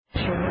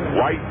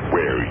right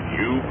where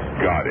you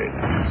got it.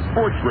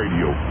 Sports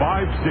Radio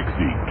 560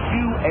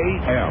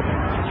 QAM.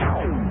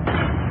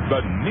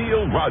 The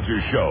Neil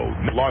Rogers Show,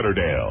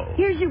 Lauderdale.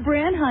 Here's your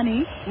brand,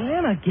 honey.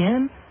 Brand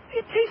again?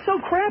 It tastes so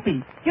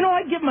crappy. You know,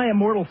 I'd give my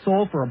immortal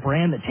soul for a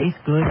brand that tastes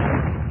good.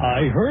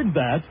 I heard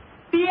that.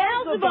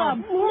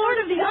 Beelzebub, Lord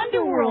of the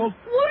Underworld.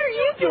 What are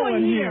you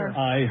doing here?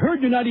 I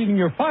heard you're not eating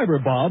your fiber,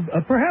 Bob.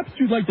 Perhaps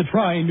you'd like to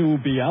try new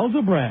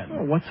Beelzebran.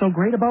 Oh, what's so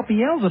great about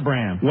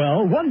Beelzebran?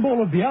 Well, one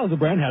bowl of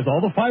Beelzebran has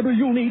all the fiber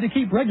you'll need to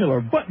keep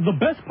regular. But the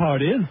best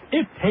part is,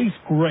 it tastes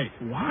great.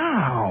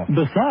 Wow.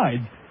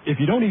 Besides, if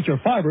you don't eat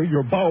your fiber,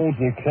 your bowels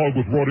will clog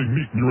with rotting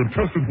meat, and your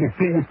intestines will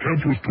fill with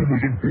cancerous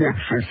tumors, and blood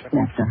shall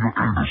squirt from your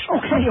anus.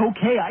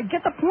 Okay, I get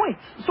the point.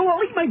 So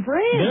I'll eat my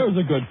brain. There's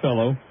a good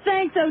fellow.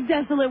 Thanks, oh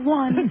desolate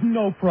one.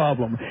 No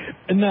problem.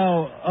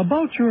 Now,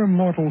 about your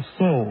immortal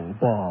soul,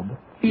 Bob.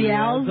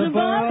 Beelzebub?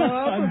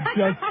 I'm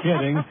just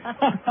kidding.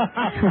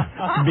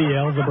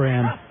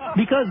 Beelzebran.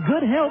 Because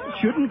good health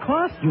shouldn't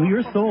cost you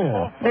your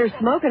soul. They're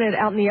smoking it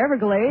out in the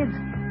Everglades.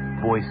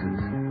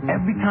 Voices.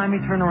 Every time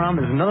you turn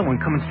around, there's another one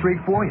coming straight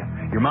for you.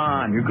 Your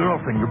mom, your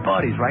girlfriend, your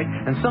buddies, right?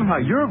 And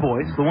somehow your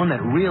voice, the one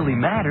that really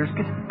matters,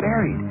 gets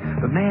buried.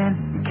 But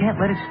man, you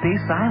can't let it stay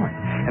silent.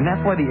 And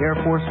that's why the Air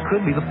Force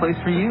could be the place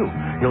for you.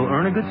 You'll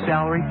earn a good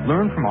salary,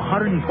 learn from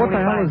 125 What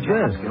the hell is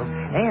job this? skills,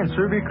 and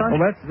serve your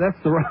country. Well, that's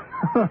the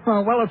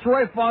well, it's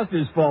Roy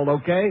Foster's fault,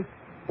 okay?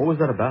 What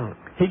was that about?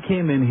 He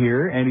came in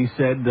here and he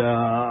said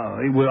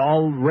he was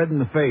all red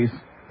in the face.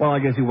 Well, I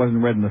guess he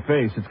wasn't red in the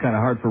face. It's kind of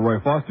hard for Roy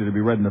Foster to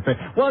be red in the face.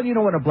 Well, you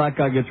know when a black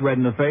guy gets red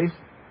in the face?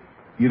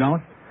 You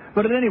don't?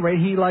 But at any rate,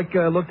 he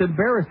looked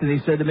embarrassed and he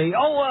said to me,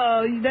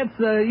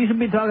 you should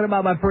be talking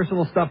about my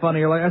personal stuff on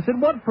here. I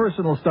said, what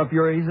personal stuff? He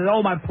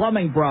said, my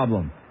plumbing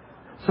problem.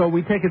 So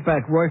we take it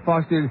back. Roy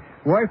Foster,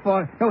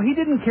 no, he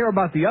didn't care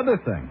about the other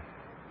thing.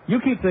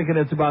 You keep thinking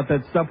it's about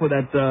that stuff with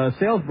that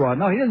sales broad.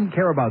 No, he doesn't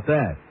care about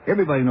that.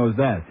 Everybody knows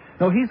that.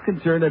 No, he's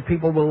concerned that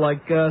people will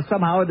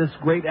somehow this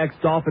great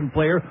ex-Dolphin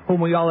player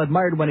whom we all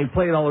admired when he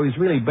played, although he's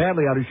really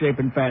badly out of shape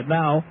and fat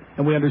now,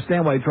 and we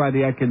understand why he tried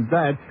the Atkins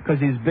diet,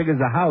 because he's big as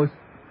a house.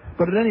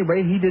 But at any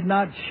rate, he did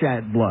not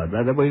shed blood.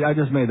 I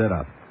just made that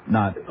up.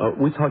 Not.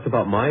 We talked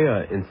about my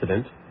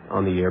incident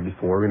on the air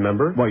before,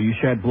 remember? What, you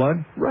shed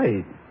blood?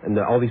 Right. And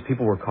all these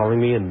people were calling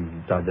me,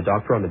 and the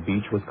doctor on the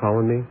beach was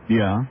calling me.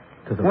 Yeah.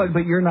 Well,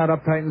 but you're not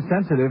uptight and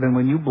sensitive, and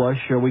when you blush,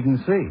 we can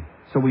see.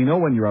 So we know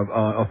when you're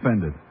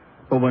offended.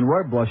 But when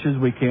Roy blushes,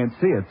 we can't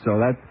see it. So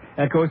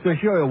that goes to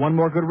show you one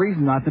more good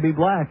reason not to be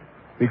black.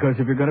 Because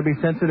if you're going to be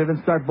sensitive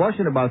and start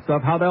blushing about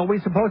stuff, how the hell are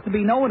we supposed to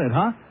be knowing it,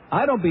 huh?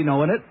 I don't be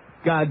knowing it.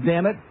 God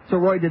damn it. So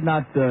Roy did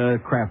not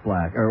craft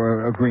black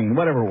or green,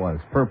 whatever it was,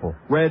 purple,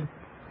 red,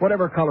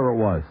 whatever color it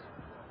was.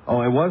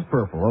 Oh, it was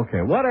purple.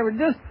 Okay, whatever.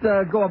 Just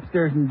go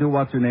upstairs and do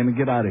what's her name and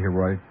get out of here,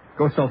 Roy.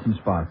 Go sell some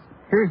spots.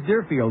 Here's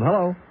Deerfield.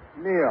 Hello.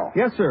 Neil.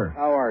 Yes, sir.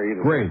 How are you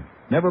today? Great.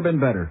 Never been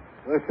better.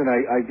 Listen,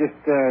 I just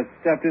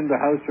stepped into the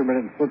house for a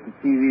minute and flipped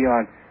the TV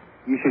on.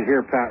 You should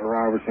hear Pat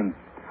Robertson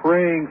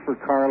praying for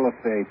Carla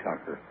Faye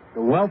Tucker.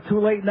 Well, too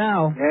late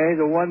now. Hey,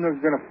 the one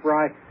that's going to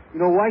fry. You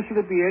know, why should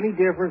it be any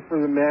different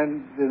for the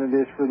men than it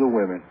is for the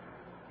women?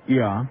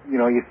 Yeah. You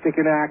know, you stick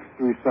an axe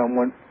through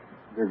someone,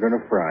 they're going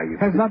to fry you.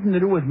 It has nothing to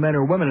do with men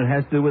or women. It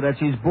has to do with that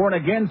she's born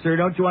again, sir.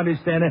 Don't you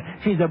understand it?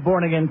 She's a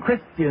born-again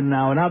Christian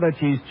now that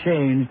she's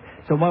changed.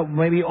 So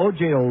maybe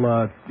OJ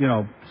will,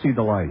 see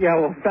the light. Yeah,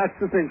 well, that's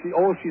the thing.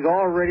 She's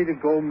all ready to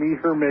go meet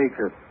her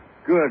maker.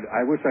 Good.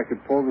 I wish I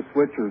could pull the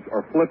switch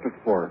or flip it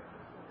for her.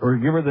 Or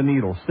give her the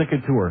needle. Stick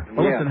it to her.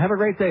 Well, yeah. Listen, have a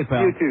great day,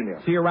 pal. You too,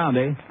 Neil. See you around,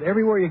 eh?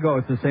 Everywhere you go,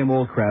 it's the same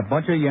old crap.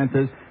 Bunch of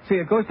yentas. See,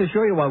 it goes to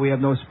show you why we have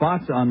no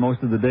spots on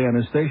most of the day on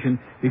this station,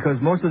 because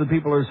most of the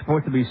people who are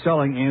supposed to be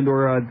selling and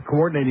or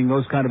coordinating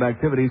those kind of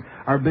activities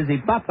are busy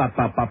bop, bop,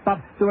 bop, bop, bop,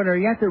 doing their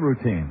yenta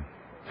routine.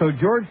 So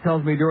George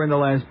tells me during the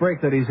last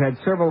break that he's had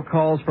several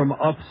calls from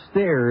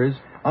upstairs.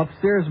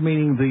 Upstairs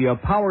meaning the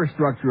power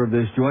structure of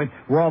this joint,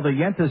 where all the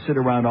yentas sit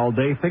around all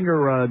day,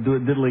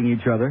 diddling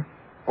each other,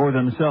 or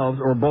themselves,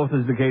 or both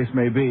as the case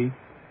may be,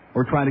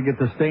 or trying to get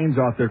the stains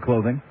off their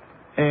clothing.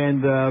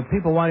 And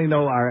people wanting to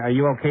know, are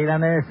you okay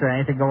down there? Is there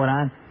anything going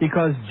on?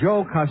 Because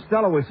Joe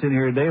Costello was sitting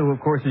here today, who, of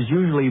course, is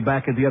usually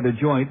back at the other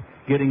joint,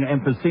 getting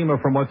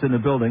emphysema from what's in the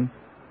building.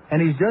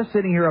 And he's just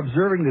sitting here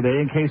observing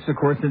today in case, of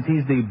course, since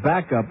he's the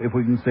backup, if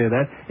we can say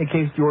that, in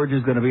case George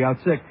is going to be out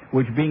sick,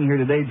 which being here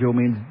today, Joe,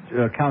 means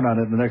count on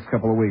it in the next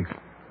couple of weeks.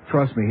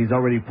 Trust me, he's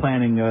already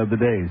planning the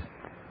days.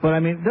 But, I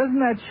mean, doesn't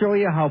that show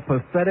you how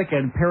pathetic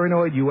and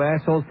paranoid you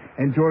assholes?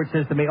 And George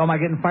says to me, am I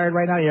getting fired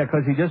right now? Yeah,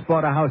 because he just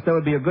bought a house. That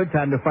would be a good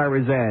time to fire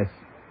his ass.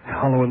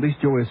 Although at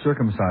least Joe is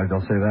circumcised,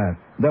 I'll say that.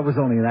 That was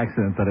only an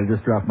accident that I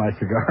just dropped my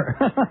cigar.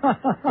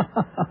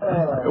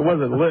 It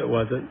wasn't lit,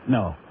 was it?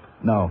 No.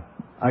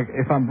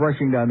 If I'm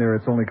brushing down there,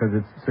 it's only because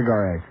it's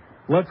cigar ash.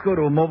 Let's go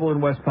to a mobile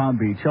in West Palm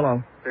Beach.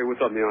 Hello. Hey,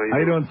 what's up, Neil? How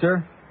you doing, sir?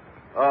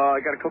 I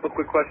got a couple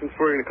quick questions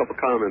for you and a couple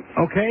comments.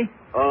 Okay.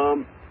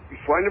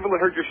 Before I never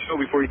heard your show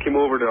before you came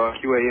over to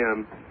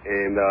QAM,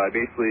 and I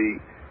basically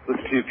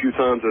listened to you a few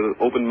times with an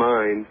open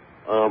mind.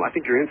 I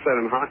think your insight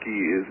on hockey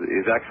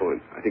is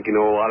excellent. I think you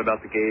know a lot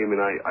about the game,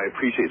 and I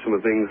appreciate some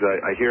of the things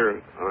I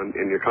hear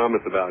in your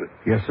comments about it.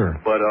 Yes, sir.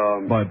 But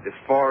as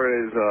far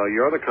as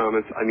your other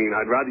comments, I mean,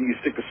 I'd rather you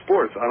stick to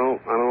sports. I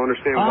don't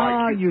understand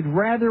why. You'd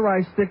rather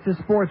I stick to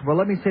sports. Well,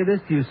 let me say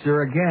this to you,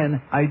 sir.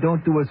 Again, I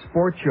don't do a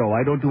sports show.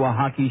 I don't do a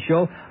hockey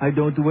show. I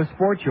don't do a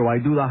sports show. I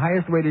do the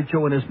highest-rated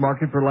show in this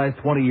market for the last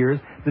 20 years,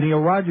 the Neil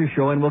Rogers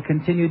Show, and will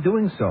continue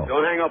doing so.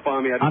 Don't hang up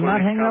on me. I'm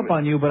not hanging up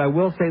on you, but I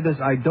will say this.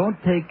 I don't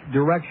take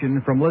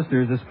direction from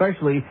listeners,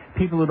 especially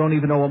people who don't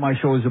even know what my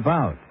show is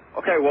about.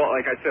 Okay, well,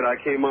 like I said, I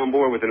came on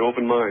board with an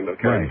open mind,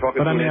 okay? Right.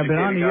 But I mean, I've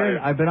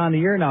been on the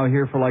air now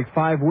here for like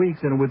 5 weeks,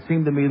 and it would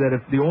seem to me that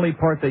if the only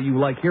part that you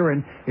like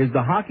hearing is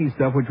the hockey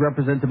stuff, which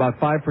represents about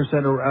 5%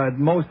 or at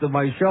most of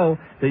my show,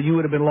 that you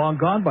would have been long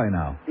gone by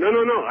now. No,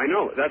 I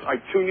know. I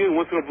tune in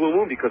once in a blue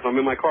moon because I'm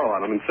in my car a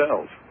lot. I'm in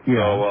sales. Yeah.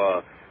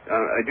 So,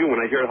 I do. When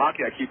I hear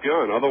hockey, I keep you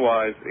on.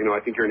 Otherwise, I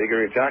think you're an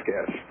ignorant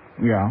jackass.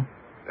 Yeah.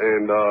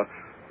 And,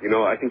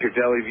 I think your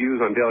daily views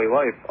on daily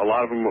life, a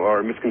lot of them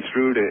are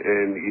misconstrued,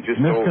 and you just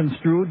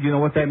Misconstrued? Do you know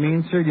what that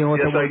means, sir? Do you know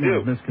what yes, that word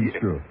means?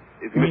 Misconstrued.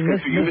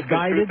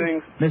 Misguided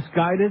things?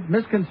 Misguided?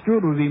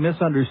 Misconstrued would be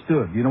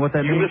misunderstood. You know what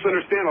that means? You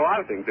misunderstand a lot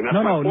of things, and that's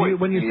my point.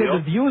 When you say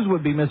the views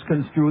would be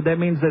misconstrued, that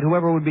means that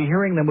whoever would be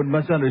hearing them would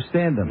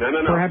misunderstand them. No.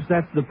 Perhaps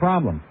that's the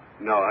problem.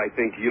 No, I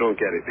think you don't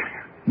get it.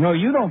 No,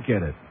 you don't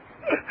get it.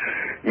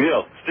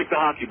 Neil, stick to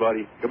hockey,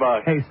 buddy.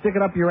 Goodbye. Hey, stick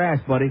it up your ass,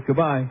 buddy.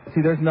 Goodbye.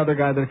 See, there's another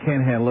guy that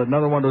can't handle it.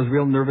 Another one of those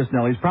real nervous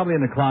Nellies, probably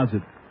in the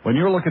closet. When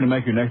you're looking to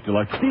make your next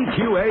election,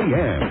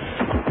 CQAM.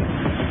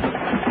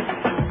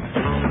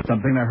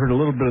 Something I heard a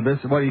little bit of this.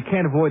 Well, you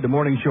can't avoid the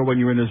morning show when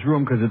you're in this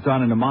room because it's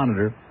on in the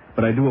monitor,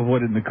 but I do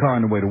avoid it in the car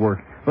on the way to work.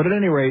 But at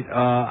any rate,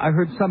 I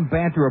heard some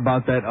banter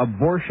about that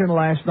abortion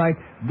last night.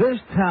 This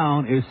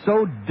town is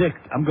so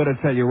dicked, I'm going to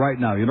tell you right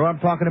now. You know what I'm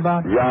talking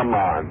about? Yeah,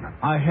 man.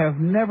 I have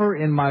never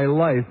in my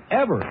life,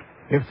 ever,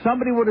 if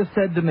somebody would have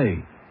said to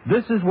me,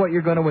 this is what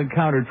you're going to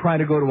encounter trying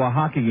to go to a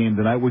hockey game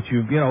tonight, which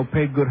you've,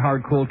 paid good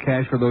hard cold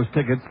cash for those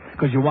tickets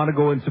because you want to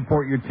go and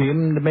support your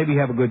team and maybe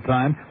have a good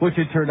time, which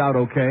it turned out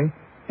okay.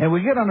 And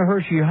we get on the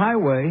Hershey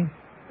Highway,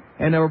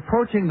 and they're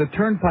approaching the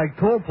Turnpike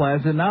Toll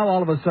Plaza, and now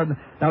all of a sudden,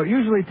 now it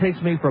usually takes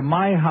me from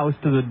my house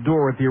to the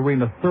door at the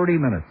arena 30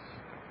 minutes.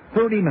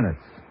 30 minutes.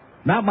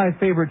 Not my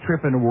favorite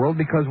trip in the world,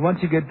 because once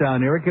you get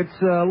down there, it gets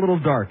a little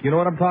dark. You know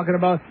what I'm talking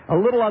about? A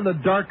little on the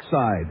dark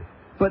side.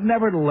 But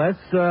nevertheless,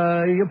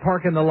 you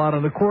park in the lot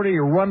on the corner,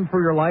 you run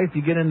for your life,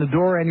 you get in the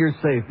door, and you're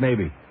safe,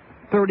 maybe.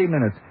 30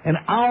 minutes. An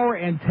hour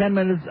and 10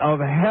 minutes of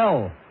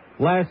hell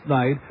last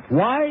night.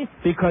 Why?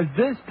 Because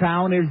this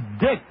town is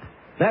dicked.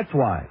 That's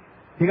why.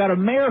 You got a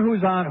mayor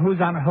who's on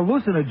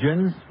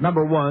hallucinogens,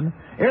 number one.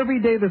 Every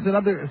day there's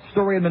another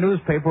story in the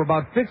newspaper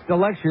about fixed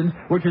elections,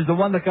 which is the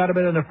one that got him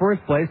in the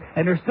first place,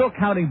 and they're still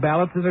counting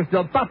ballots, and they're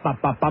still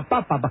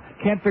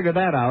can't figure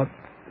that out.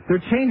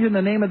 They're changing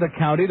the name of the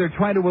county. They're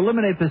trying to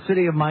eliminate the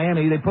city of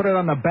Miami. They put it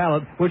on the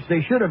ballot, which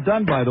they should have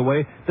done, by the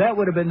way. That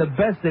would have been the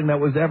best thing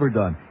that was ever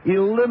done.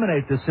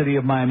 Eliminate the city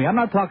of Miami. I'm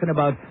not talking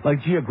about,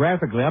 like,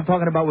 geographically. I'm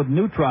talking about with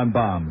neutron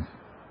bombs.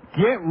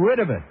 Get rid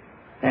of it.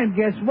 And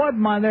guess what,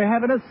 man? They're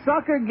having a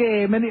soccer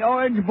game in the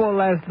Orange Bowl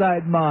last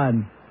night,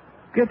 man.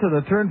 Get to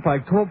the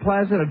Turnpike Toll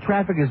Plaza, and the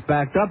traffic is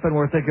backed up, and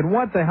we're thinking,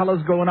 what the hell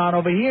is going on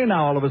over here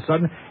now all of a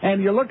sudden?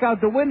 And you look out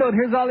the window, and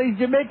here's all these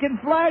Jamaican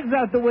flags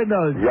out the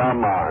windows. Yeah,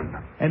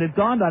 man. And it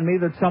dawned on me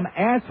that some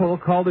asshole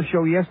called the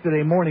show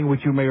yesterday morning,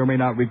 which you may or may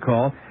not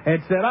recall,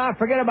 and said,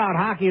 forget about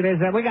hockey. They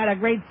said, we got a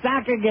great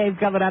soccer game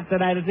coming up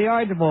tonight at the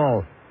Orange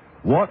Bowl.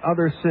 What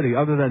other city,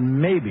 other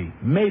than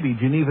maybe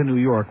Geneva, New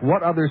York,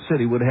 what other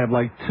city would have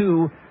like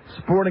two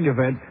sporting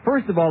events?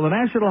 First of all, the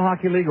National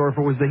Hockey League, or if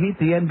it was the Heat,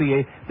 the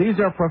NBA, these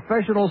are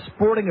professional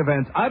sporting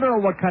events. I don't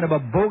know what kind of a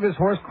bogus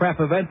horse crap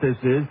event this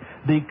is,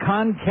 the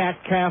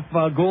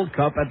CONCACAF Gold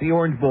Cup at the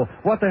Orange Bowl.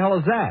 What the hell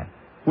is that?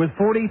 With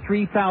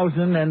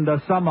 43,000 and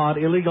some odd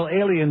illegal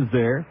aliens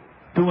there,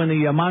 doing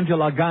the Manja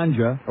La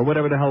Ganja, or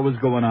whatever the hell was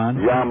going on.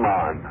 Yeah,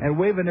 man. And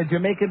waving the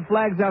Jamaican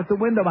flags out the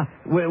window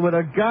with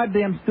a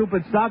goddamn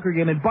stupid soccer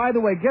game. And by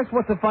the way, guess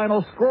what the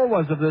final score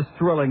was of this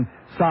thrilling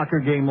soccer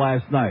game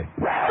last night?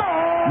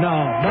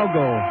 No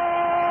goal.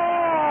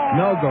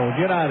 No goal.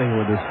 Get out of here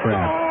with this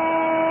crap.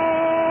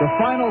 The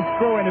final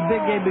score in a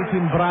big game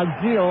between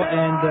Brazil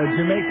and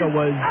Jamaica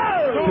was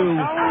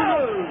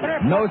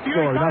 2. No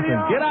score, nothing.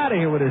 Get out of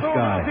here with this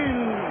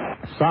guy.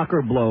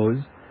 Soccer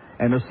blows,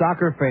 and the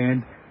soccer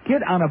fans,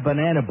 get on a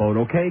banana boat,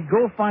 okay?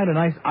 Go find a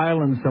nice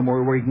island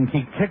somewhere where you can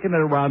keep kicking it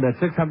around that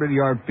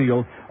 600-yard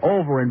field,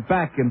 over and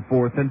back and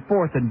forth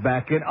and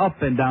back and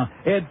up and down.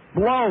 It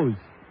blows.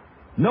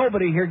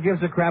 Nobody here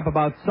gives a crap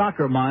about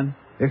soccer, man,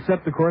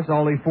 except, of course,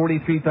 all the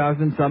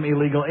 43,000 some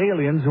illegal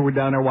aliens who were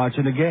down there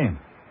watching the game.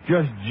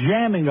 Just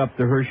jamming up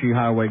the Hershey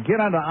Highway. Get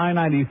onto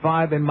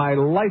I-95. In my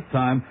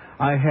lifetime,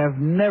 I have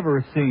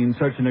never seen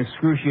such an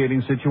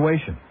excruciating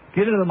situation.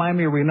 Get into the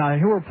Miami Arena.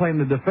 Here we're playing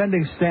the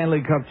defending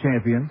Stanley Cup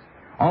champions.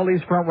 All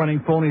these front-running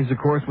phonies, of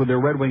course, with their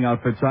Red Wing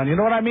outfits on. You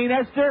know what I mean,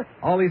 Esther?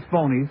 All these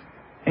phonies.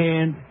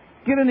 And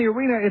get in the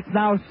arena. It's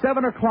now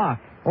 7 o'clock.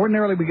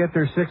 Ordinarily, we get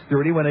there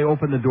 6:30 when they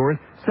open the doors.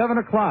 7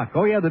 o'clock.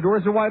 Oh, yeah, the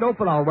doors are wide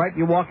open, all right.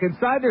 You walk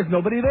inside, there's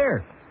nobody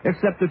there,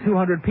 except the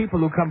 200 people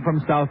who come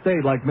from South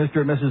Dade, like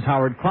Mr. and Mrs.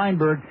 Howard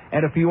Kleinberg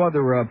and a few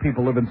other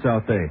people live in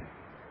South Dade.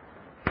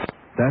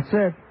 That's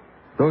it.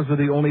 Those are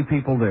the only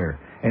people there.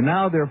 And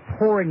now they're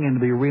pouring into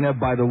the arena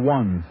by the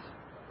ones.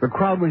 The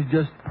crowd was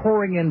just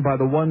pouring in by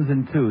the ones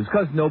and twos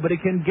because nobody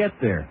can get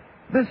there.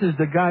 This is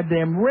the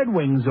goddamn Red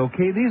Wings,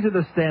 okay? These are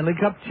the Stanley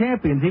Cup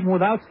champions, even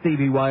without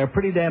Stevie Y, a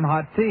pretty damn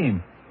hot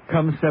team.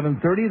 Comes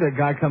 7:30, the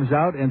guy comes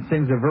out and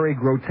sings a very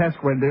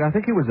grotesque rendition. I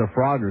think he was a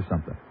frog or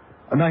something.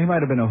 No, he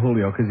might have been a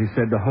Julio because he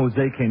said,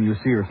 Jose, can you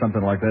see, or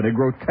something like that. A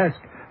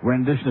grotesque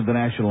rendition of the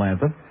national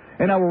anthem.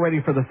 And now we're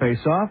ready for the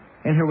face-off.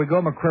 And here we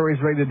go.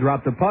 McCrary's ready to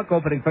drop the puck.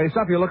 Opening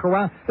face-off. You look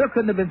around. There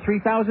couldn't have been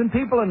 3,000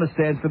 people in the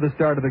stands for the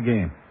start of the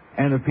game.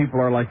 And the people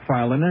are like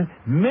filing in.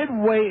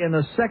 Midway in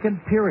the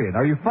second period.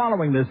 Are you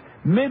following this?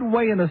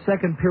 Midway in the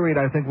second period,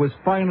 I think, was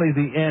finally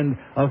the end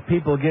of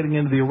people getting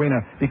into the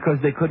arena because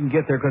they couldn't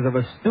get there because of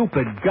a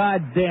stupid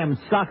goddamn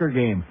soccer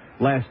game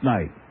last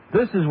night.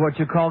 This is what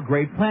you call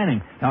great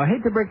planning. Now, I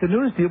hate to break the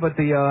news to you, but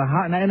the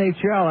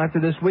NHL, after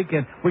this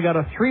weekend, we got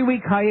a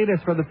 3-week hiatus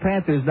for the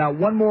Panthers. Now,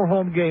 one more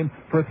home game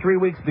for 3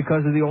 weeks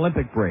because of the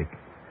Olympic break.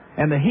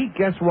 And the Heat,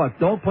 guess what?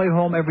 Don't play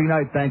home every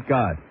night, thank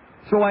God.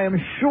 So I am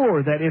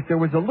sure that if there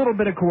was a little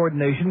bit of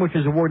coordination, which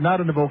is a word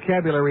not in the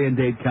vocabulary in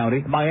Dade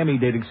County,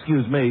 Miami-Dade,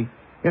 excuse me,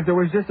 if there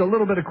was just a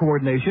little bit of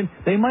coordination,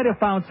 they might have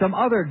found some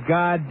other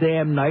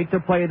goddamn night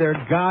to play their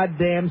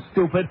goddamn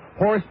stupid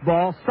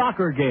horseball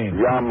soccer game.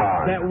 Yeah,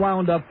 man. That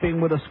wound up being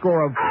with a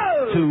score of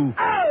 2.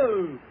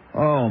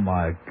 Oh,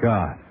 my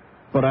God.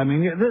 But, I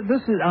mean,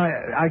 this is,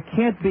 I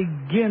can't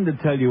begin to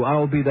tell you, I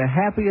will be the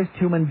happiest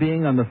human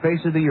being on the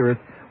face of the earth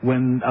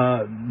when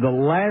the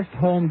last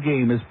home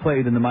game is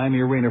played in the Miami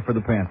Arena for the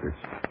Panthers.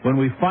 When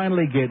we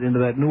finally get into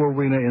that new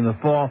arena in the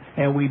fall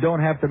and we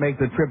don't have to make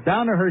the trip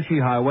down the Hershey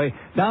Highway,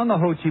 down the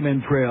Ho Chi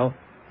Minh Trail,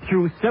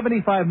 through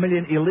 75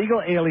 million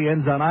illegal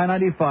aliens on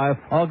I-95,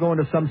 all going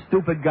to some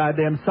stupid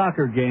goddamn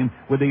soccer game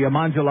with the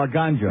Manja La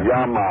Ganja.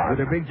 Yeah, man. With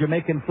their big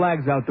Jamaican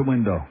flags out the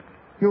window.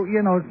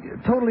 You know,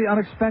 totally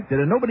unexpected.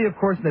 And nobody, of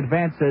course, in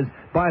advance says,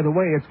 by the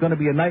way, it's going to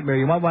be a nightmare.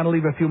 You might want to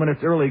leave a few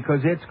minutes early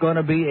because it's going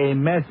to be a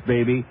mess,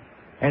 baby.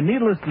 And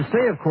needless to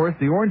say, of course,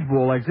 the Orange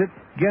Bowl exit,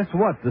 guess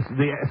what? The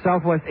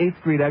Southwest 8th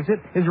Street exit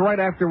is right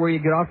after where you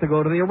get off to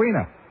go to the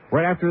arena.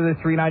 Right after the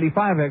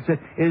 395 exit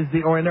is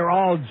and they're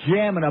all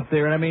jamming up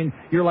there. And I mean,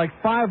 you're like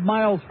 5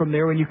 miles from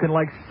there and you can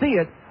like see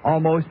it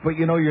almost, but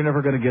you know you're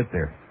never going to get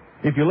there.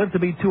 If you live to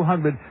be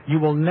 200, you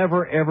will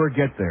never, ever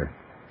get there.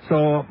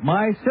 So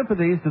my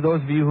sympathies to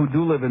those of you who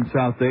do live in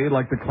South Dade,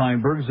 like the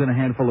Kleinbergs and a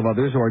handful of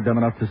others who are dumb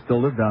enough to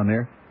still live down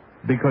there,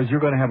 because you're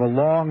going to have a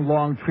long,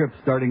 long trip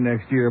starting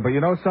next year. But you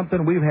know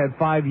something? We've had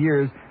 5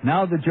 years.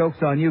 Now the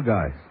joke's on you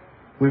guys.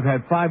 We've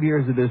had 5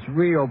 years of this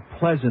real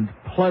pleasant,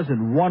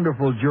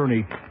 wonderful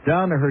journey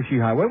down the Hershey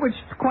Highway, which,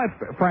 quite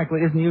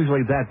frankly, isn't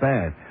usually that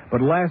bad.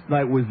 But last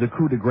night was the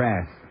coup de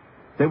grace.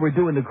 They were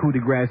doing the coup de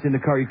grace in the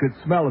car. You could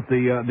smell it.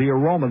 The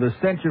aroma, the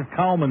stench of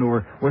cow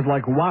manure was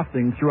like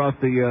wafting throughout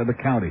the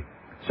county.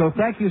 So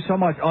thank you so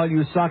much, all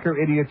you soccer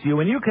idiots,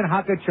 you. And you can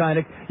hock a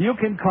chinik, you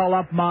can call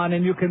up Mon,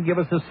 and you can give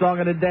us a song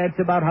and a dance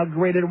about how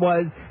great it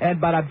was, and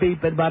bada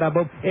beep and bada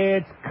boop.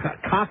 It's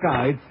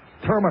caca. It's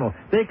terminal.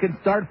 They can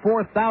start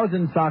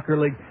 4,000 soccer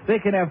leagues. They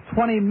can have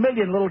 20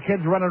 million little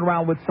kids running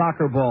around with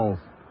soccer balls.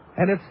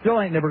 And it still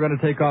ain't never going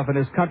to take off in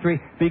this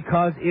country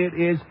because it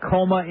is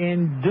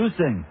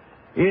coma-inducing.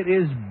 It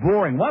is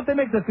boring. Why don't they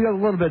make the field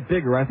a little bit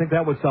bigger? I think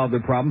that would solve the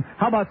problem.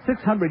 How about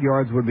 600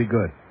 yards would be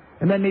good?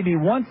 And then maybe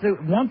once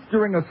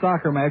during a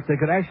soccer match, they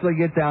could actually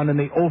get down in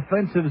the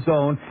offensive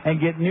zone and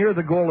get near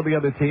the goal of the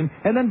other team.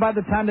 And then by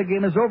the time the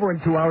game is over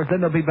in 2 hours, then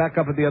they'll be back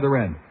up at the other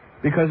end.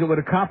 Because it would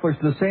accomplish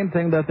the same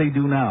thing that they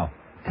do now.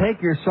 Take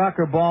your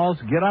soccer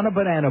balls, get on a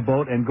banana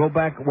boat, and go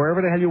back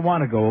wherever the hell you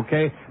want to go,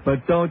 okay?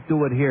 But don't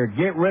do it here.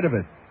 Get rid of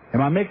it.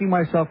 Am I making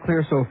myself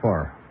clear so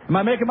far? Am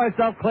I making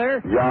myself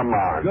clear? Yeah,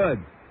 man. Good.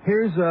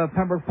 Here's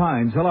Pembroke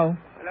Pines. Hello.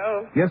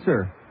 Hello. Yes,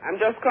 sir. I'm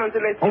just calling to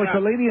let you know. Oh, it's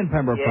a lady in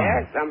Pembroke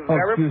Pines. Yes, I'm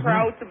very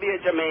proud to be a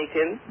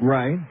Jamaican.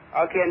 Right.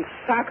 Okay, and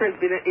soccer has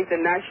been an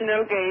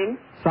international game.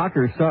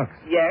 Soccer sucks.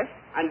 Yes,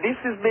 and this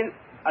has been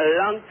a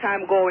long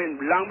time going,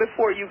 long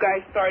before you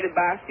guys started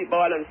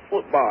basketball and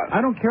football.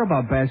 I don't care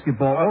about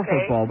basketball or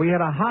football. We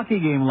had a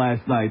hockey game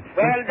last night.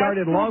 Well, it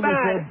started long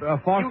before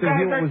Foster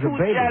Hewitt was a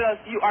baby. You guys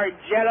are too jealous. You are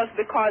jealous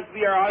because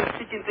we are all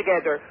sticking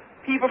together.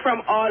 People from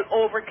all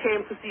over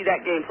came to see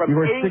that game from You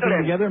were England.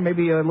 sticking together?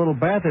 Maybe a little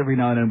bath every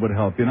now and then would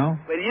help, you know?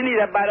 Well, you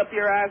need a bat up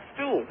your ass,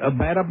 too. A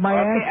bat up my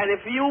ass? And if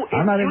you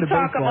I'm not into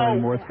talk baseball about,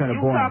 anymore. It's kind of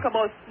boring. You talk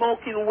about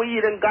smoking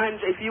weed and ganja.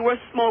 If you were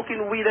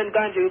smoking weed and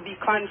ganja, you'd be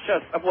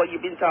conscious of what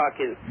you've been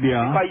talking.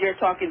 Yeah. Because you're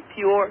talking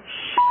pure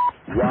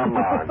shit. Yeah,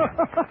 man.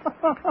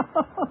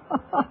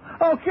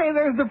 Okay,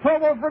 there's the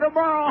promo for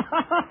tomorrow.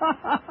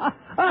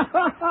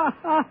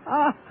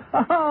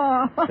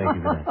 Thank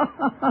you for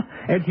that.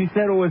 And she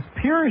said it was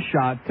pure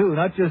shot, too,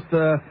 not just,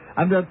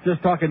 I'm not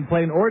just talking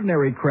plain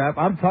ordinary crap.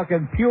 I'm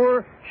talking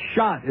pure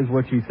shot is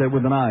what she said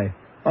with an I.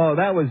 Oh,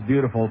 that was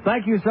beautiful.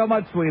 Thank you so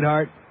much,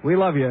 sweetheart. We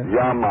love you.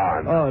 Yeah,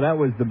 man. Oh, that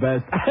was the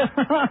best.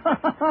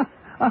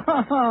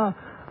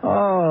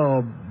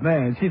 Oh,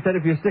 man. She said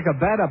if you stick a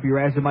bat up your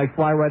ass, it might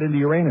fly right into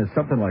Uranus,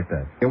 something like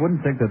that. I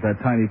wouldn't think that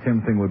Tiny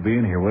Tim thing would be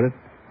in here, would it?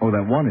 Oh,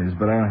 that one is,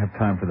 but I don't have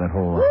time for that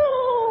whole...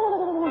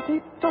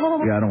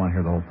 Yeah, I don't want to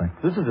hear the whole thing.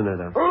 This isn't it,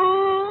 though.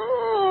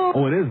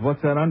 Oh, it is?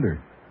 What's that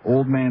under?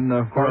 Old man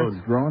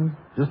farts, groans?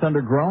 Just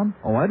under groan?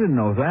 Oh, I didn't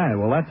know that.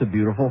 Well, that's a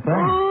beautiful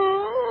thing.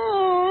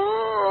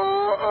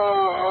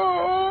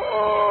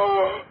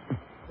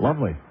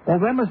 Lovely. Well,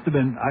 that must have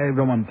been, I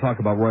don't want to talk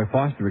about Roy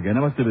Foster again.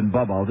 That must have been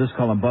Bubba. I'll just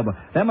call him Bubba.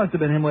 That must have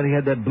been him when he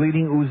had that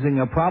bleeding,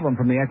 oozing problem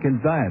from the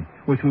Atkins diet,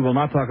 which we will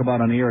not talk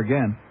about on the air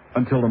again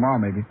until tomorrow,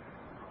 maybe.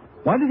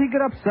 Why did he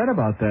get upset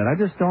about that? I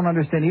just don't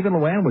understand. Even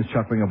Luann was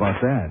chuckling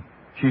about that.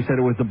 She said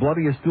it was the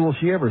bloodiest stool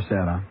she ever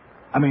sat on.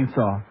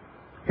 Saw.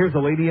 Here's a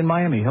lady in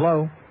Miami.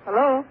 Hello.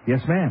 Hello?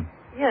 Yes, ma'am.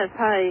 Yes,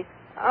 hi.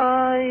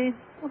 I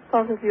was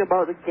talking to you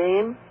about the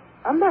game.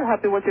 I'm not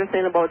happy what you're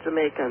saying about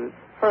Jamaicans,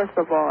 first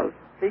of all.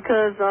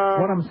 Because,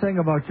 What I'm saying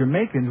about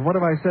Jamaicans, what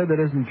have I said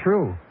that isn't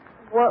true?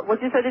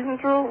 What you said isn't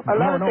true? A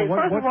lot of things.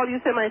 First of all,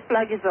 you say my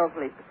flag is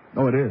ugly.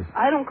 Oh, it is.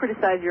 I don't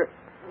criticize your...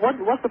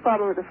 What's the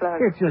problem with the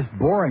flag? It's just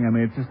boring.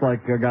 It's just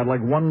like, got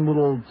like one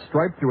little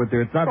stripe through it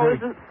there. It's not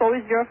So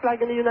is your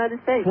flag in the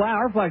United States?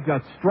 Our flag's got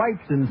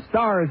stripes and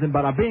stars and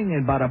bada bing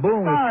and bada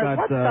boom.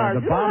 Stars? It's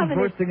got What stars? the bombs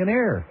bursting in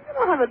air. You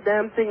don't have a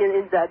damn thing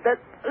in that.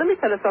 Let me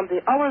tell you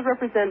something. Ours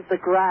represents the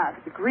grass,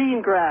 the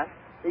green grass,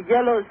 the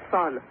yellow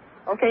sun.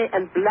 Okay,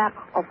 and black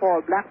of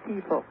all, black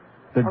people.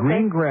 The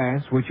green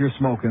grass, which you're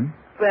smoking.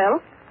 Well?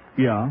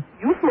 Yeah.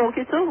 You smoke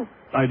it too.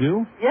 I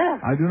do? Yeah.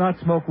 I do not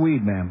smoke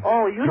weed, ma'am.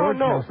 Oh, you George don't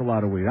know. smokes a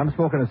lot of weed. I'm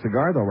smoking a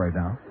cigar, though, right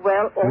now.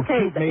 Well,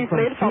 okay, it's made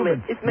from it.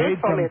 It's made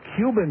from it.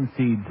 Cuban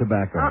seed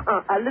tobacco.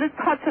 A little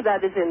touch of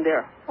that is in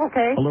there.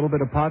 Okay? A little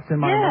bit of pots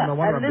in my Yeah, no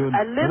wonder I'm doing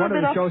a little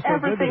bit of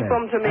everything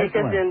from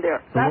Jamaica's in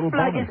there. That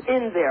flag is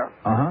in there.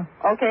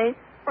 Uh-huh. Okay?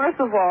 First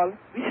of all,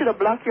 we should have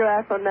blocked your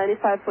ass on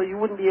 95 so you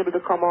wouldn't be able to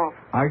come off.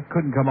 I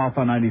couldn't come off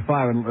on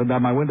 95, and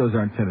my windows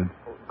aren't tinted.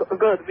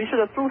 Good. We should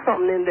have threw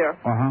something in there.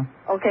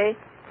 Uh-huh. Okay?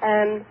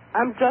 And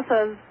I'm just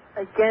as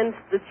against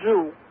the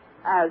Jew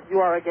as you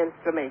are against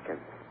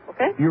Jamaicans.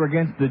 Okay? You're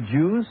against the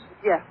Jews?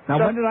 Yeah. Now,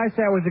 when did I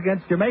say I was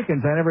against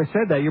Jamaicans? I never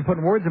said that. You're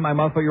putting words in my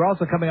mouth, but you're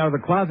also coming out of the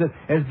closet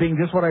as being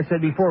just what I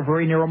said before,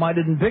 very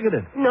narrow-minded and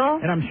bigoted. No.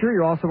 And I'm sure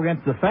you're also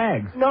against the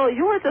fags. No,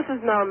 you are just as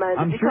narrow-minded.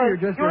 I'm sure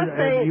you're just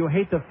saying... you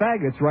hate the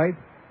faggots, right?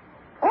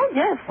 Oh,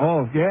 yes.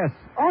 Oh, yes.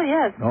 Oh,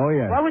 yes. Oh,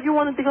 yes. Why would you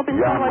want to dig up in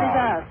somebody's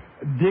ass?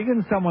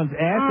 Digging someone's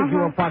ass? If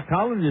you're a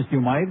proctologist, you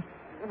might.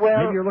 Well...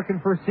 Maybe you're looking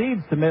for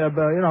seeds to,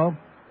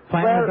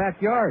 plant in the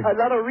backyard. A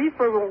lot of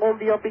reefer won't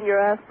be up in your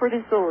ass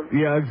pretty soon.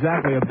 Yeah,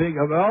 exactly.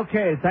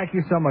 Okay, thank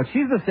you so much.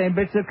 She's the same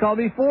bitch that called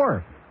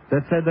before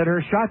that said that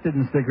her shot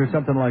didn't stick or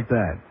something like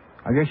that.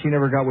 I guess she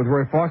never got with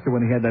Roy Foster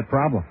when he had that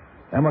problem.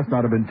 That must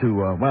not have been too,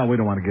 we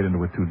don't want to get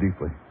into it too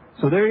deeply.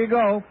 So there you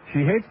go.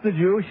 She hates the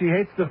Jew. She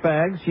hates the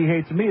fags. She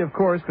hates me, of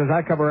course, because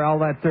I cover all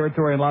that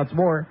territory and lots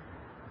more.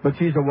 But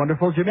she's a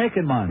wonderful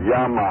Jamaican man.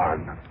 Yeah,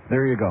 man.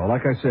 There you go.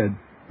 Like I said,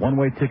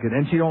 one-way ticket.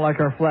 And she don't like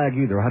our flag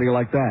either. How do you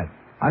like that?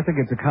 I think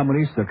it's a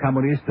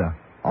comunista.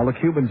 All the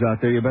Cubans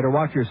out there, you better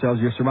watch yourselves.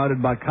 You're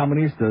surrounded by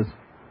comunistas.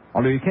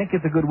 Although you can't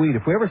get the good weed.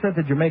 If we ever sent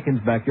the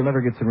Jamaicans back, you'll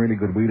never get some really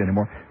good weed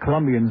anymore.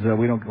 Colombians,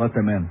 we don't let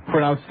them in. For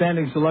an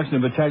outstanding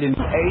selection of Italian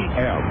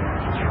AM.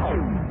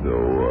 So,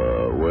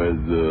 where's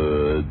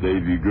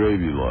Davy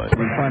Gravy Line?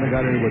 We finally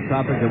got into a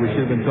topic that we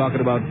should have been talking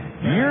about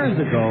years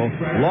ago,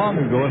 long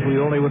ago, if we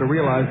only would have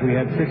realized we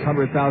had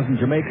 600,000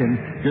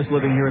 Jamaicans just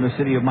living here in the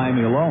city of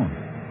Miami alone.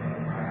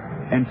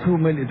 And 2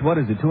 million,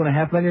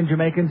 2.5 million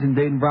Jamaicans in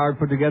Dayton, Broward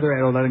put together.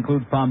 Oh, that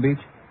includes Palm Beach.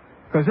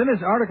 Because in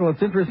this article,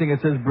 it's interesting.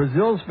 It says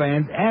Brazil's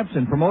fans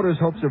absent. Promoters'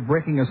 hopes of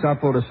breaking a South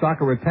Florida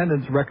soccer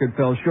attendance record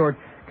fell short.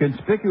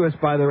 Conspicuous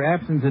by their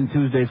absence in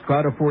Tuesday's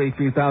crowd of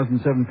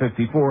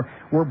 43,754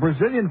 were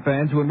Brazilian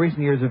fans who in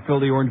recent years have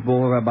filled the Orange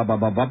Bowl.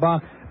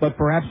 But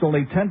perhaps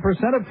only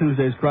 10% of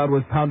Tuesday's crowd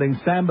was pounding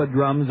samba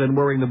drums and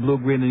wearing the blue,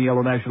 green, and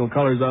yellow national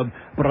colors of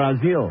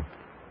Brazil.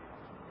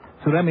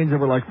 So that means there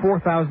were like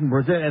 4,000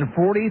 Brazilian and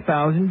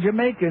 40,000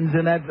 Jamaicans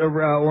in that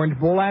Orange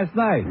Bowl last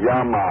night.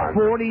 Yeah, man.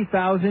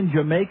 40,000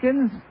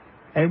 Jamaicans?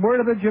 And where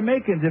are the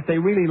Jamaicans if they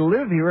really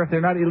live here, if they're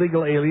not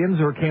illegal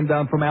aliens or came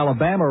down from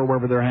Alabama or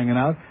wherever they're hanging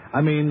out?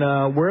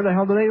 Where the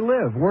hell do they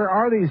live? Where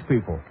are these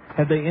people?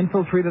 Have they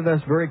infiltrated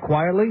us very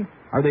quietly?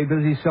 Are they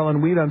busy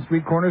selling weed on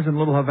street corners in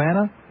Little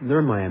Havana? They're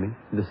in Miami,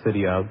 the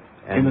city of.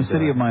 In the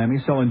city of Miami,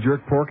 selling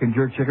jerk pork and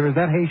jerk chicken. Is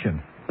that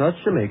Haitian? No,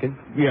 that's Jamaican.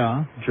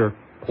 Yeah. Jerk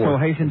pork. So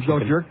Haitians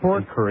don't jerk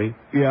pork? And curry.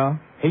 Yeah.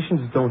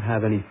 Haitians don't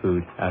have any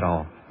food at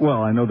all.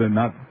 Well, I know they're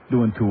not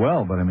doing too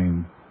well, but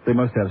they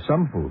must have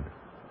some food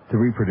to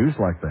reproduce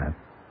like that.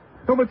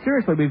 No, but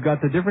seriously, we've got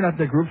the different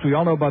ethnic groups. We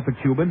all know about the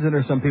Cubans, and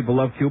there's some people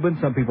love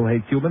Cubans, some people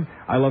hate Cubans.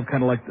 I love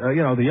kind of like,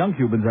 the young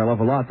Cubans I love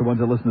a lot, the ones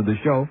that listen to the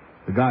show,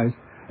 the guys.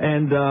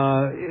 And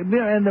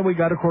then we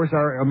got, of course,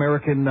 our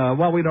American,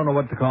 we don't know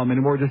what to call them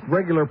anymore, just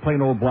regular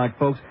plain old black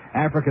folks,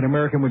 African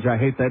American, which I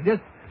hate that,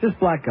 just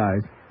black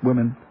guys.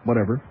 women,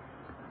 whatever,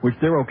 which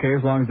they're okay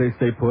as long as they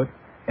stay put.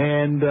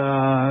 And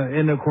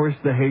of course,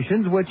 the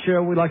Haitians, which,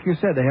 like you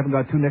said, they haven't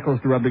got 2 nickels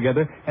to rub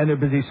together, and they're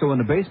busy sewing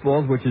the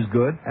baseballs, which is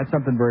good. That's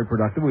something very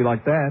productive. We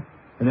like that.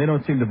 And they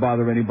don't seem to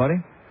bother anybody,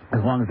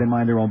 as long as they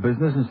mind their own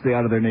business and stay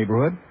out of their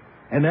neighborhood.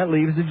 And that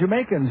leaves the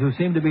Jamaicans, who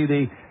seem to be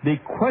the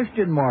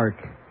question mark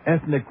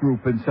ethnic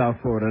group in South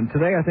Florida. And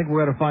today, I think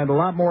we're going to find a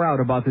lot more out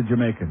about the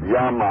Jamaicans.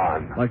 Yeah,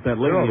 man. Like that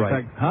lady. They're all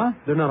right. In fact, huh?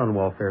 They're not on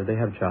welfare. They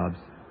have jobs.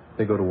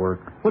 They go to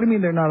work. What do you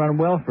mean they're not on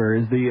welfare?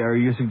 Are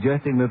you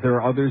suggesting that there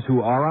are others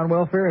who are on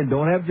welfare and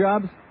don't have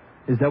jobs?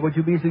 Is that what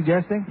you'd be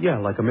suggesting? Yeah,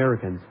 like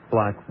Americans,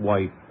 black,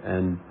 white,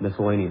 and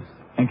miscellaneous.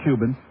 And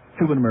Cubans.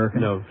 Cuban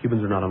Americans. No,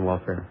 Cubans are not on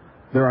welfare.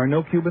 There are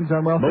no Cubans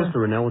on welfare? Most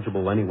are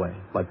ineligible anyway,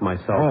 like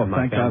myself Oh, and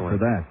my thank family. God for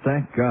that.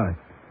 Thank God.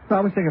 No,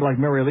 I was thinking like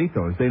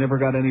Marielitos. They never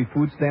got any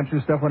food stamps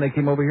or stuff when they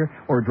came over here?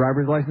 Or a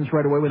driver's license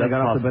right away when they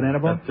got off the banana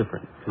boat? That's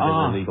different, because they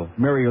were illegal.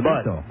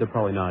 Marielito. But they're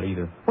probably not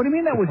either. What do you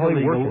mean that was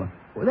Probably illegal? working.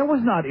 Well, that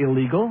was not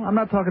illegal. I'm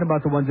not talking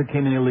about the ones that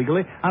came in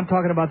illegally. I'm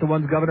talking about the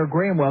ones Governor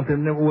Graham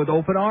welcomed with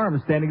open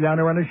arms, standing down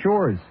there on the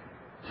shores.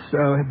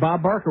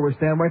 Bob Barker was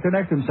standing right there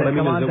next to him saying,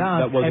 come on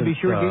down and be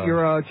sure to get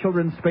your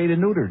children spayed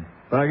and neutered.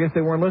 But I guess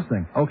they weren't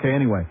listening. Okay,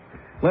 anyway.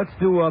 Let's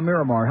do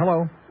Miramar.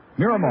 Hello.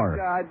 Miramar.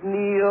 God,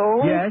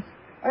 Neil. Yes?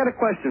 I got a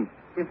question.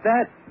 If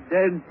that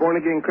dead,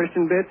 born-again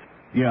Christian bitch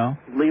Yeah.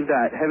 believed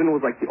that heaven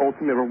was like the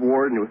ultimate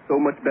reward and it was so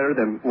much better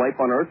than life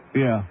on earth,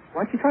 Yeah.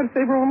 why'd she try to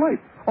save her own life?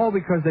 Oh,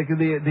 because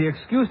the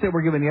excuse they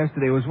were given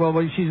yesterday was, well,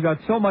 she's got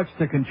so much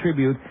to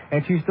contribute,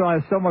 and she still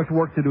has so much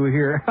work to do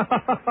here.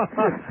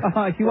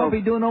 She won't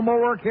be doing no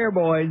more work here,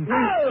 boys.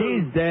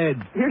 She's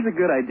dead. Here's a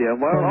good idea.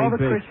 Why don't all the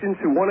Christians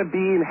who want to be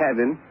in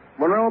heaven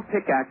run around with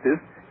pickaxes,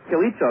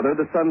 kill each other,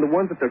 the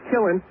ones that they're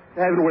killing, to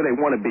heaven where they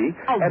want to be,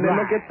 and then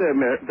they'll get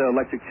the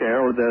electric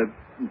chair or the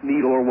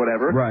needle or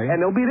whatever, right,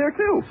 and they'll be there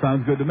too.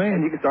 Sounds good to me.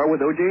 And you can start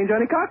with O.J. and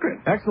Johnny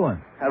Cochran.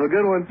 Excellent. Have a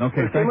good one.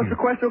 Okay, thank you. What's the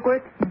question real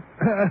quick?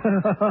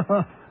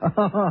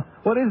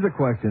 What is the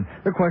question?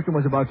 The question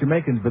was about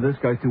Jamaicans, but this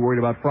guy's too worried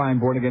about frying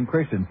born-again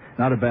Christians.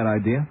 Not a bad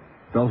idea.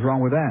 The hell's wrong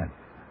with that?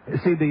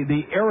 See,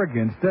 the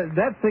arrogance,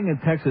 that thing in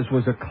Texas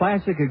was a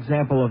classic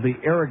example of the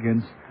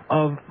arrogance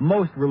of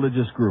most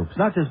religious groups,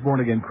 not just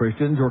born-again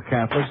Christians or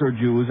Catholics or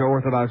Jews or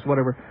Orthodox,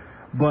 whatever.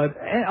 But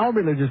all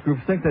religious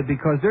groups think that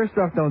because their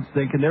stuff don't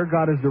stink and their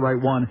God is the right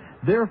one,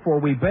 therefore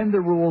we bend the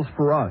rules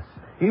for us.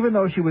 Even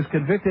though she was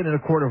convicted in a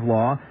court of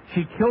law,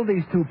 she killed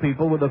these 2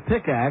 people with a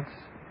pickaxe,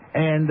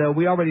 and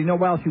we already know,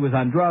 well, she was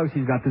on drugs,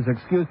 she's got this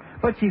excuse,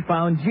 but she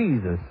found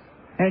Jesus,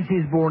 and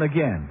she's born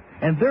again.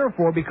 And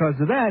therefore, because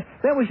of that,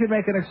 then we should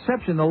make an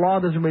exception. The law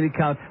doesn't really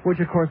count, which,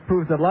 of course,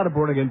 proves that a lot of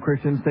born-again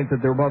Christians think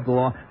that they're above the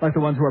law, like the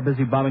ones who are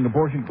busy bombing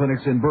abortion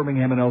clinics in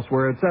Birmingham and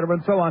elsewhere, et cetera,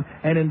 and so on,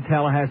 and in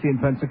Tallahassee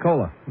and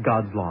Pensacola.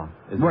 God's law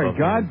is right, above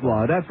God's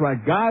law. That's right.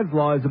 God's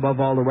law is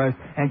above all the rest,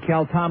 and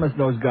Cal Thomas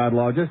knows God's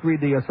law. Just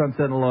read the Sun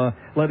Sentinel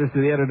letters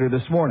to the editor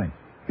this morning.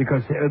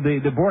 Because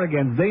the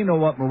born-agains, they know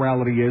what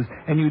morality is,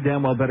 and you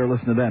damn well better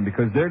listen to them,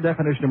 because their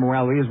definition of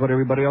morality is what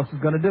everybody else is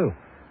going to do.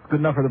 It's good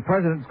enough for the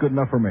president, it's good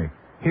enough for me.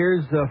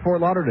 Here's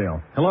Fort Lauderdale.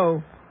 Hello.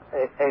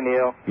 Hey,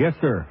 Neil. Yes,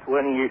 sir.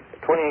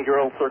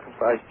 28-year-old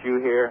circumcised Jew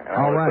here. And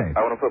all right.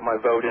 I want to put my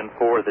vote in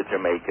for the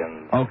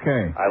Jamaicans.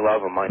 Okay. I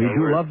love them. We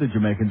do love the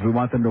Jamaicans. We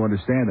want them to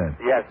understand that.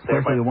 Yes.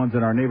 Especially the ones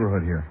in our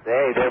neighborhood here.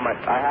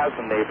 I have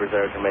some neighbors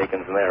that are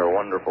Jamaicans, and they are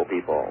wonderful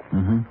people.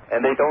 Mm-hmm. And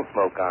they don't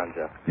smoke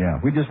ganja. Yeah.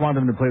 We just want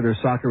them to play their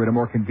soccer at a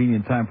more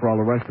convenient time for all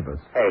the rest of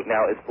us. Hey,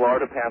 now, is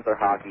Florida Panther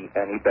hockey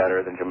any better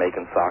than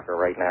Jamaican soccer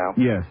right now?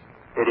 Yes.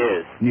 It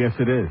is. Yes,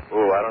 it is.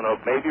 Oh, I don't know.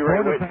 Maybe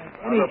right away.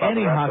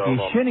 Any hockey,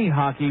 shinny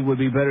hockey would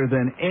be better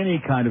than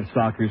any kind of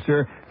soccer,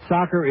 sir.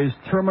 Soccer is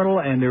terminal,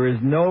 and there is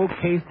no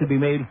case to be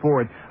made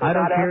for it. I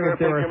don't care if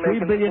there are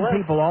 3 billion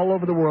people all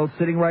over the world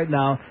sitting right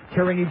now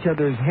tearing each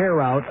other's hair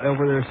out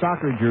over their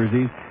soccer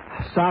jerseys.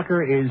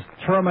 Soccer is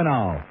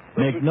terminal.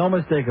 Make no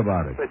mistake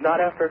about it. But not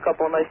after a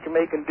couple of nice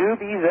Jamaican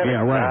doobies.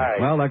 Yeah, right.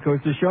 Well, that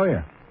goes to show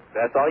you.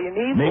 That's all you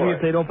need. Maybe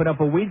if they'd open up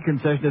a weed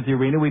concession at the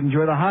arena, we'd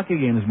enjoy the hockey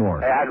games more.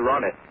 Hey, I'd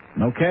run it.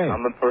 Okay.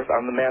 I'm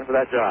the man for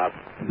that job.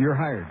 You're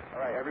hired.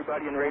 All right,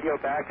 everybody in Radio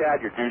Baghdad,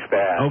 you're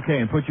douchebag. Okay,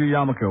 and put your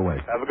yarmulke away.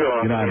 Have a good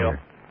one. Get out of here.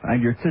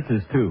 And your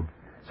tzitzis, too.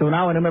 So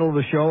now in the middle of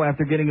the show,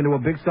 after getting into a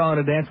big song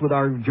and a dance with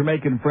our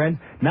Jamaican friends,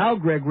 now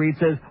Greg Reed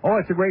says, oh,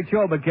 it's a great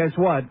show, but guess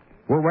what?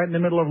 We're right in the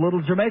middle of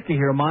Little Jamaica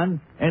here, man.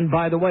 And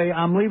by the way,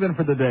 I'm leaving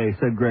for the day,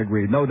 said Greg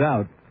Reed. No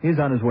doubt. He's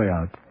on his way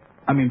out.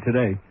 I mean,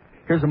 today.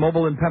 Here's a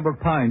mobile in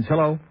Pembroke Pines.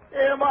 Hello?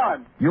 Hey, I'm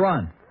on. You're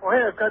on. Oh,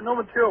 hey, I've got no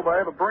material, but I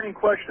have a burning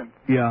question.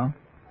 Yeah?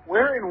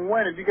 Where and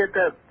when did you get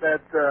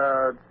that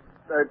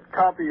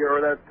copy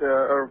or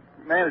or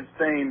man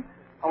saying,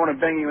 I want to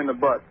bang you in the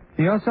butt?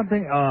 You know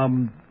something?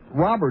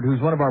 Robert,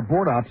 who's one of our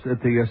board ops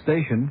at the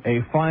station,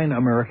 a fine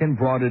American,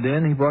 brought it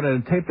in. He brought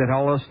in a tape that had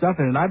all this stuff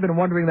in it. And I've been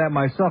wondering that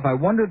myself. I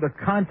wonder the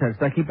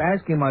context. I keep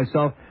asking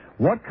myself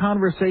what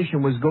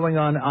conversation was going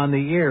on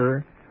the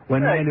air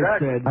when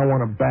Maynard said, I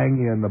want to bang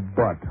you in the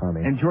butt,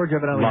 honey. And George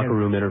evidently Locker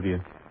room interview.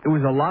 It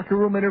was a locker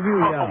room interview?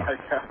 Oh, Yeah. my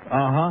God.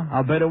 Uh-huh.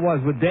 I'll bet it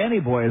was. With Danny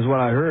Boy is what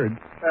I heard.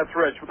 That's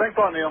rich. Well, thanks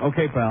a lot, Neil.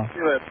 Okay, pal.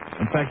 See you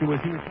later. In fact, he was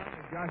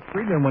Josh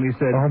Friedman when he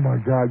said... Oh, my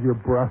God, your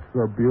breasts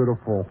are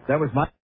beautiful. That was my...